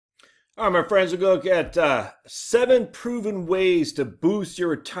All right, my friends, we're going to look at 7 proven ways to boost your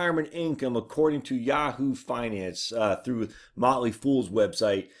retirement income according to Yahoo Finance through Motley Fool's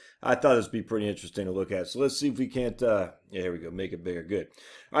website. I thought this would be pretty interesting to look at. So let's see if we can't, yeah, here we go, make it bigger. Good.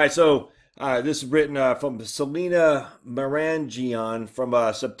 All right, so this is written from Selena Marangian from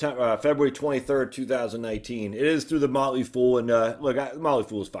February 23rd, 2019. It is through the Motley Fool, and look, Motley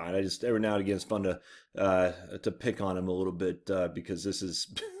Fool is fine. I just, every now and again, it's fun to pick on him a little bit because this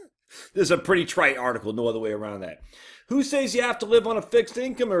is... This is a pretty trite article, no other way around that. Who says you have to live on a fixed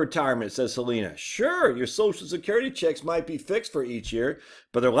income in retirement, says Selena. Sure, your Social Security checks might be fixed for each year,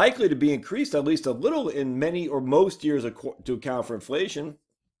 but they're likely to be increased at least a little in many or most years to account for inflation.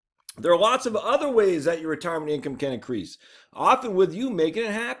 There are lots of other ways that your retirement income can increase, often with you making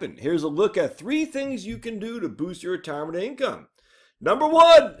it happen. Here's a look at 3 things you can do to boost your retirement income. Number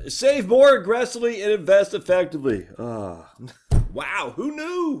 1, save more aggressively and invest effectively. Wow, who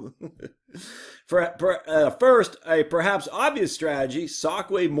knew? First, a perhaps obvious strategy, sock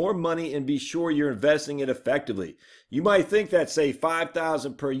away more money and be sure you're investing it effectively. You might think that, say,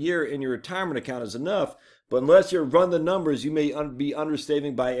 $5,000 per year in your retirement account is enough, but unless you run the numbers, you may be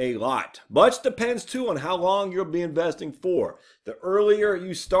undersaving by a lot. Much depends, too, on how long you'll be investing for. The earlier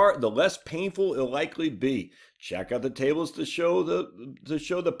you start, the less painful it'll likely be. Check out the tables to show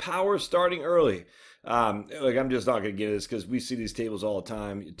the power of starting early. Like, I'm just not going to get this because we see these tables all the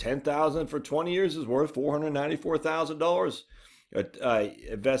time. $10,000 for 20 years is worth $494,000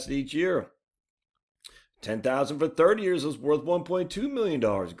 invested each year. $10,000 for 30 years is worth $1.2 million.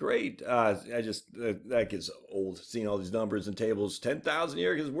 Great. That gets old seeing all these numbers and tables. 10,000 a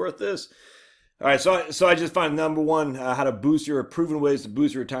year is worth this. All right, so I just find number 1, how to boost your proven ways to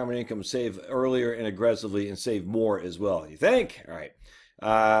boost your retirement income, save earlier and aggressively, and save more as well. You think? All right.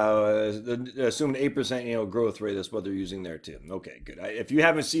 Assume an 8% annual growth rate. That's what they're using there too. Okay, good. If you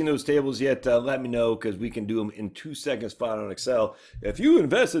haven't seen those tables yet, let me know because we can do them in 2 seconds flat on Excel. If you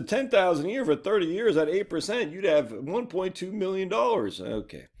invested $10,000 a year for 30 years at 8%, you'd have $1.2 million.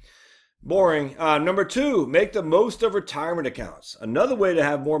 Okay. Boring. Number 2, make the most of retirement accounts. Another way to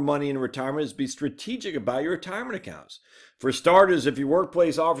have more money in retirement is be strategic about your retirement accounts. For starters, if your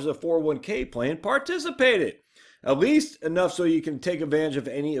workplace offers a 401k plan, participate in it. At least enough so you can take advantage of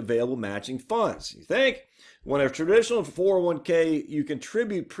any available matching funds. You think? When a traditional 401k, you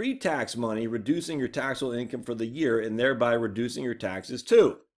contribute pre-tax money, reducing your taxable income for the year and thereby reducing your taxes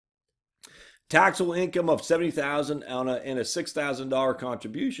too. Taxable income of $70,000 and a $6,000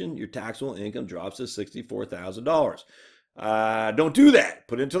 contribution, your taxable income drops to $64,000. Don't do that.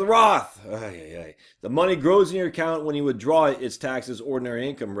 Put it into the Roth. The money grows in your account when you withdraw it. It's taxed as ordinary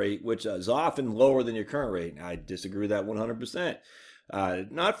income rate, which is often lower than your current rate. I disagree with that 100%.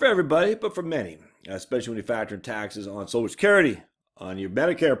 Not for everybody, but for many, especially when you factor in taxes on Social Security, on your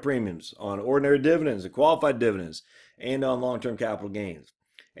Medicare premiums, on ordinary dividends and qualified dividends, and on long-term capital gains.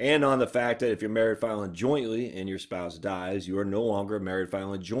 And on the fact that if you're married filing jointly and your spouse dies, you are no longer married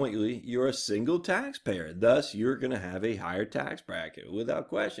filing jointly. You're a single taxpayer. Thus, you're going to have a higher tax bracket without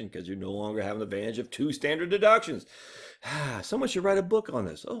question because you're no longer having the advantage of 2 standard deductions. Someone should write a book on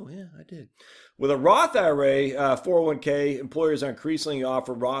this. Oh, yeah, I did. With a Roth IRA, 401k, employers increasingly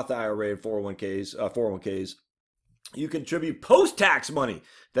offer Roth IRA and 401ks. You contribute post-tax money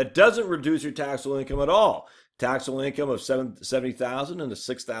that doesn't reduce your taxable income at all. Taxable income of $70,000 and a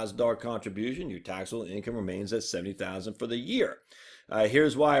 $6,000 contribution, your taxable income remains at $70,000 for the year.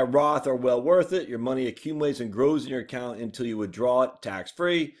 Here's why a Roth are well worth it. Your money accumulates and grows in your account until you withdraw it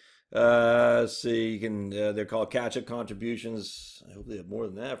tax-free. See, you can. They're called catch-up contributions. I hope they have more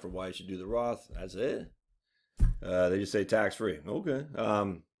than that for why you should do the Roth. That's it. They just say tax-free. Okay.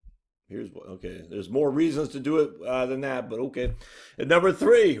 Okay. There's more reasons to do it than that, but okay. And number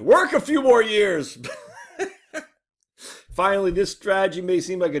 3, work a few more years. Finally, this strategy may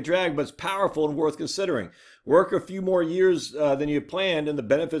seem like a drag, but it's powerful and worth considering. Work a few more years than you planned, and the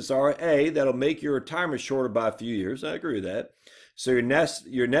benefits are, A, that'll make your retirement shorter by a few years. I agree with that. So your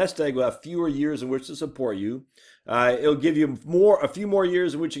nest egg will have fewer years in which to support you. It'll give you a few more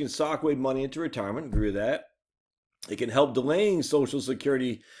years in which you can sock away money into retirement. Agree with that. It can help delaying Social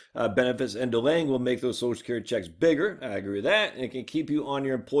Security benefits, and delaying will make those Social Security checks bigger. I agree with that. And it can keep you on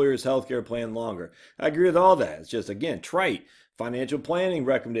your employer's health care plan longer. I agree with all that. It's just, again, trite. Financial planning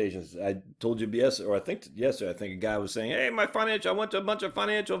recommendations. I told you yesterday, or I think yesterday, I think a guy was saying, hey, I went to a bunch of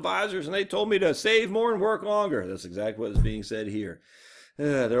financial advisors, and they told me to save more and work longer. That's exactly what is being said here.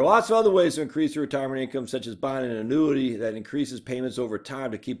 There are lots of other ways to increase your retirement income, such as buying an annuity that increases payments over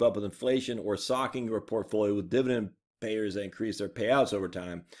time to keep up with inflation, or socking your portfolio with dividend payers that increase their payouts over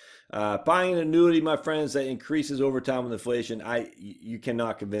time. Buying an annuity, my friends, that increases over time with inflation, you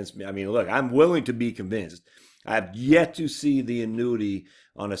cannot convince me. I mean, look, I'm willing to be convinced. I've yet to see the annuity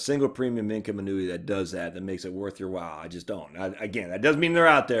on a single premium income annuity that does that makes it worth your while. I just don't. Again, that doesn't mean they're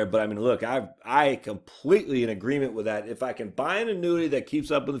out there, but I mean, look, I completely in agreement with that. If I can buy an annuity that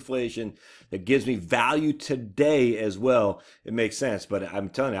keeps up with inflation, that gives me value today as well, it makes sense. But I'm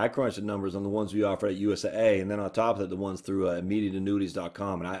telling you, I crunched the numbers on the ones we offer at USA, and then on top of that, the ones through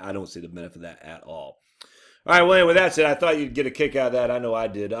immediateannuities.com, and I don't see the benefit of that at all. All right, well, anyway, that's it. I thought you'd get a kick out of that. I know I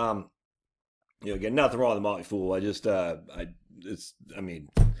did. Again, nothing wrong with the Motley Fool. This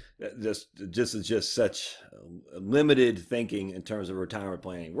is just such limited thinking in terms of retirement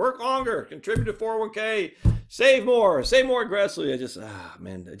planning. Work longer, contribute to 401k, save more aggressively.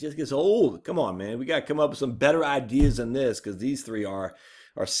 Man, it just gets old. Come on, man. We got to come up with some better ideas than this, because these three are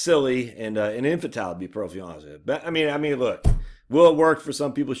silly and infantile, to be perfectly honest with you. But I mean, look. Will it work for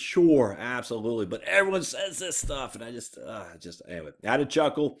some people? Sure, absolutely. But everyone says this stuff, and anyway, I had a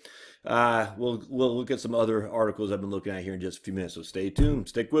chuckle. We'll look at some other articles I've been looking at here in just a few minutes. So stay tuned,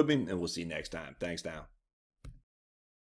 stick with me, and we'll see you next time. Thanks now.